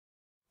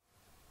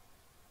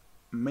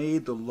May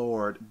the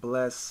Lord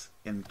bless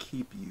and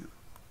keep you.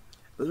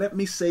 Let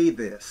me say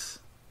this.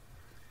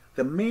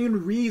 The main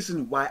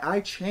reason why I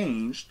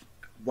changed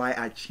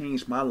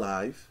my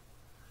life,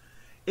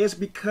 is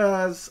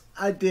because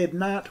I did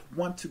not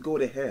want to go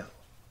to hell.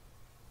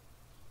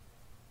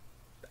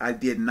 I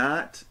did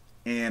not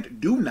and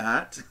do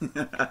not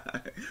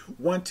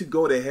want to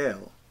go to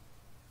hell.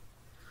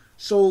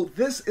 So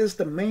this is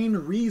the main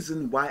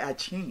reason why I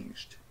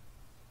changed.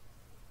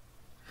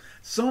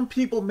 Some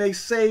people may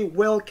say,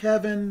 well,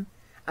 Kevin,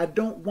 I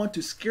don't want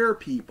to scare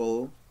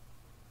people,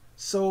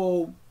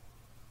 so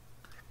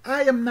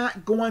I am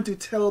not going to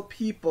tell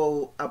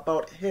people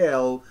about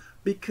hell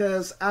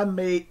because I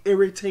may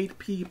irritate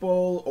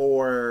people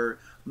or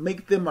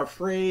make them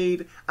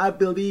afraid. I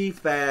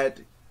believe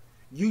that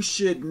you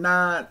should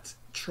not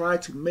try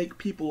to make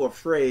people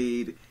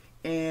afraid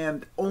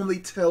and only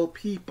tell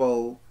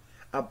people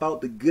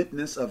about the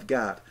goodness of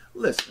God.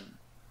 Listen,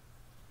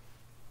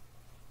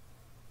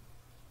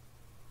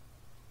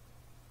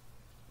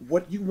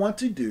 what you want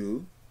to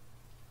do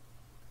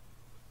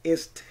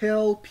is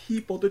tell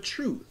people the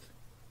truth.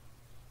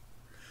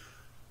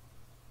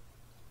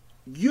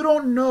 You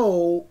don't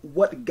know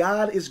what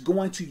God is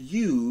going to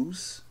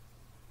use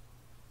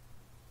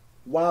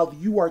while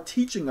you are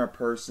teaching a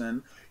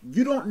person.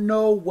 You don't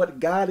know what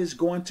God is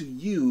going to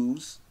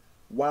use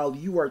while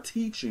you are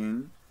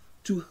teaching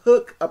to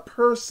hook a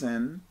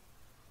person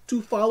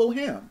to follow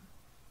him.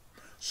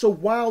 So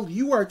while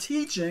you are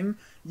teaching,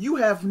 you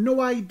have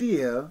no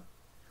idea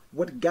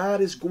what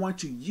God is going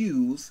to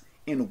use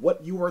in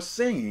what you are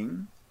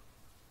saying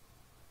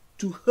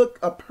to hook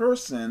a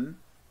person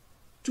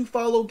to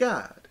follow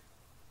God.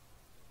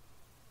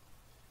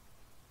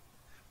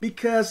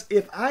 Because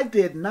if I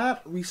did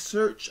not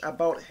research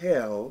about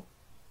hell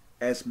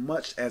as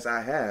much as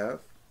I have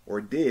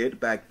or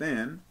did back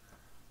then,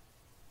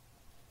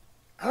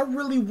 I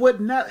really would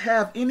not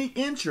have any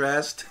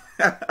interest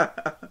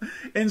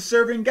in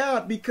serving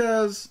God.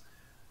 Because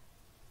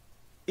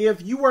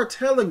if you are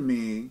telling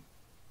me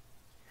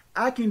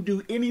I can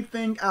do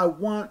anything I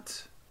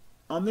want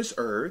on this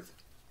earth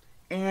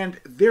and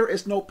there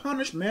is no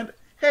punishment,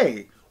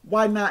 hey,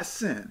 why not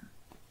sin?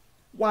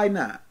 Why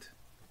not?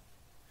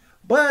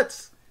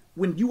 But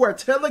when you are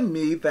telling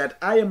me that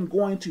I am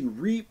going to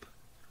reap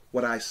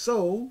what I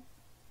sow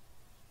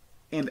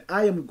and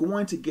I am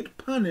going to get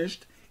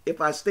punished if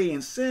I stay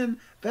in sin,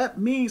 that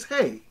means,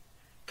 hey,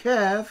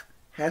 Kev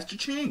has to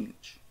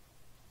change.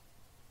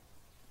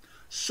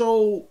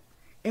 So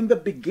in the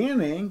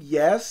beginning,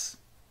 yes,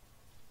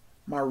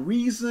 my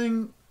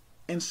reason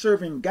in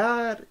serving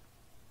God,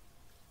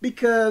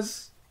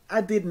 because I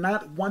did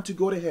not want to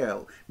go to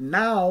hell.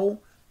 Now,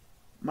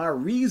 my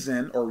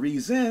reason or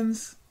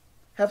reasons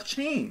have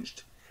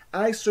changed.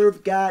 I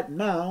serve God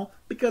now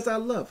because I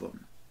love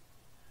him.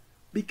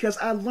 Because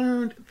I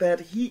learned that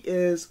he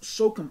is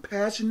so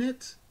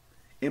compassionate,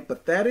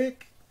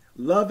 empathetic,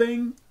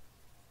 loving,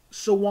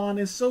 so on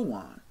and so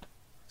on.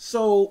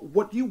 So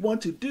what you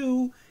want to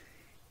do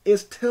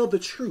is tell the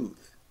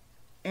truth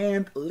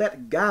and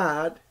let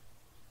God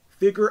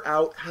figure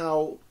out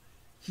how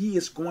he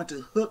is going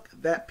to hook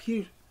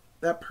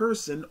that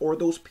person or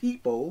those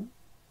people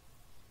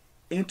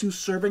into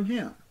serving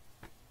him.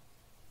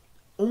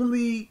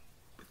 Only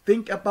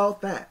think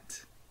about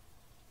that,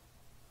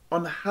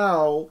 on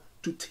how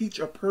to teach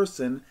a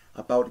person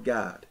about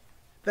God.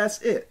 That's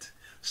it.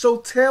 So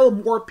tell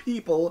more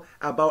people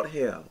about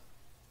hell.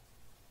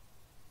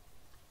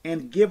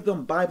 And give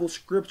them Bible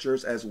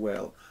scriptures as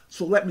well.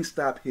 So let me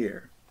stop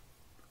here.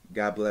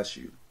 God bless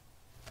you.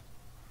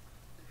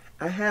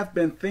 I have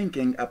been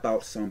thinking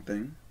about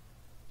something,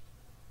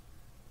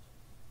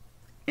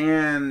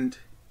 and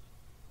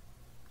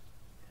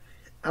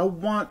I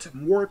want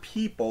more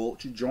people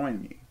to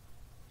join me.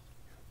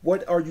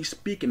 What are you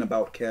speaking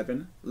about,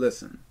 Kevin?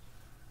 Listen.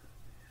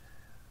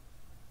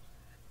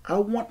 I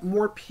want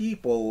more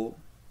people,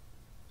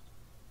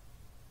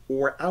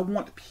 or I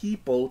want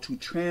people to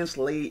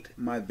translate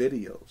my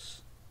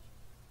videos.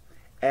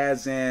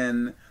 As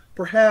in,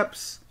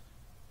 perhaps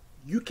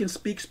you can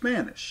speak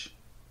Spanish,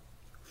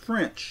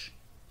 French,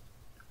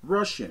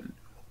 Russian,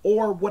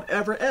 or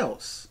whatever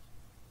else.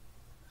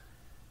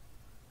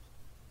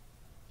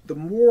 The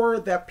more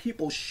that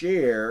people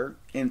share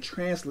and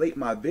translate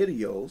my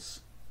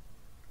videos,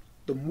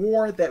 the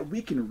more that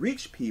we can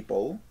reach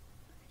people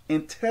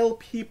and tell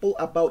people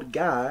about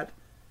God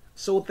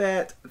so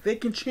that they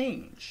can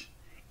change.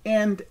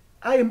 And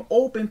I am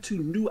open to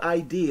new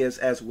ideas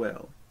as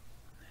well.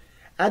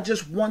 I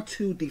just want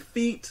to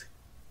defeat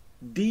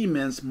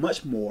demons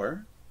much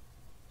more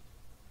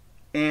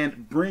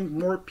and bring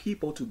more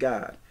people to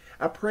God.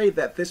 I pray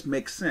that this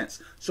makes sense.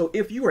 So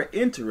if you are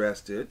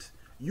interested,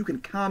 you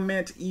can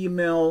comment,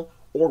 email,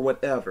 or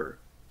whatever.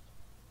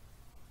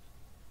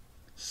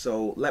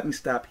 So let me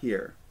stop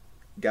here.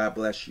 God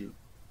bless you.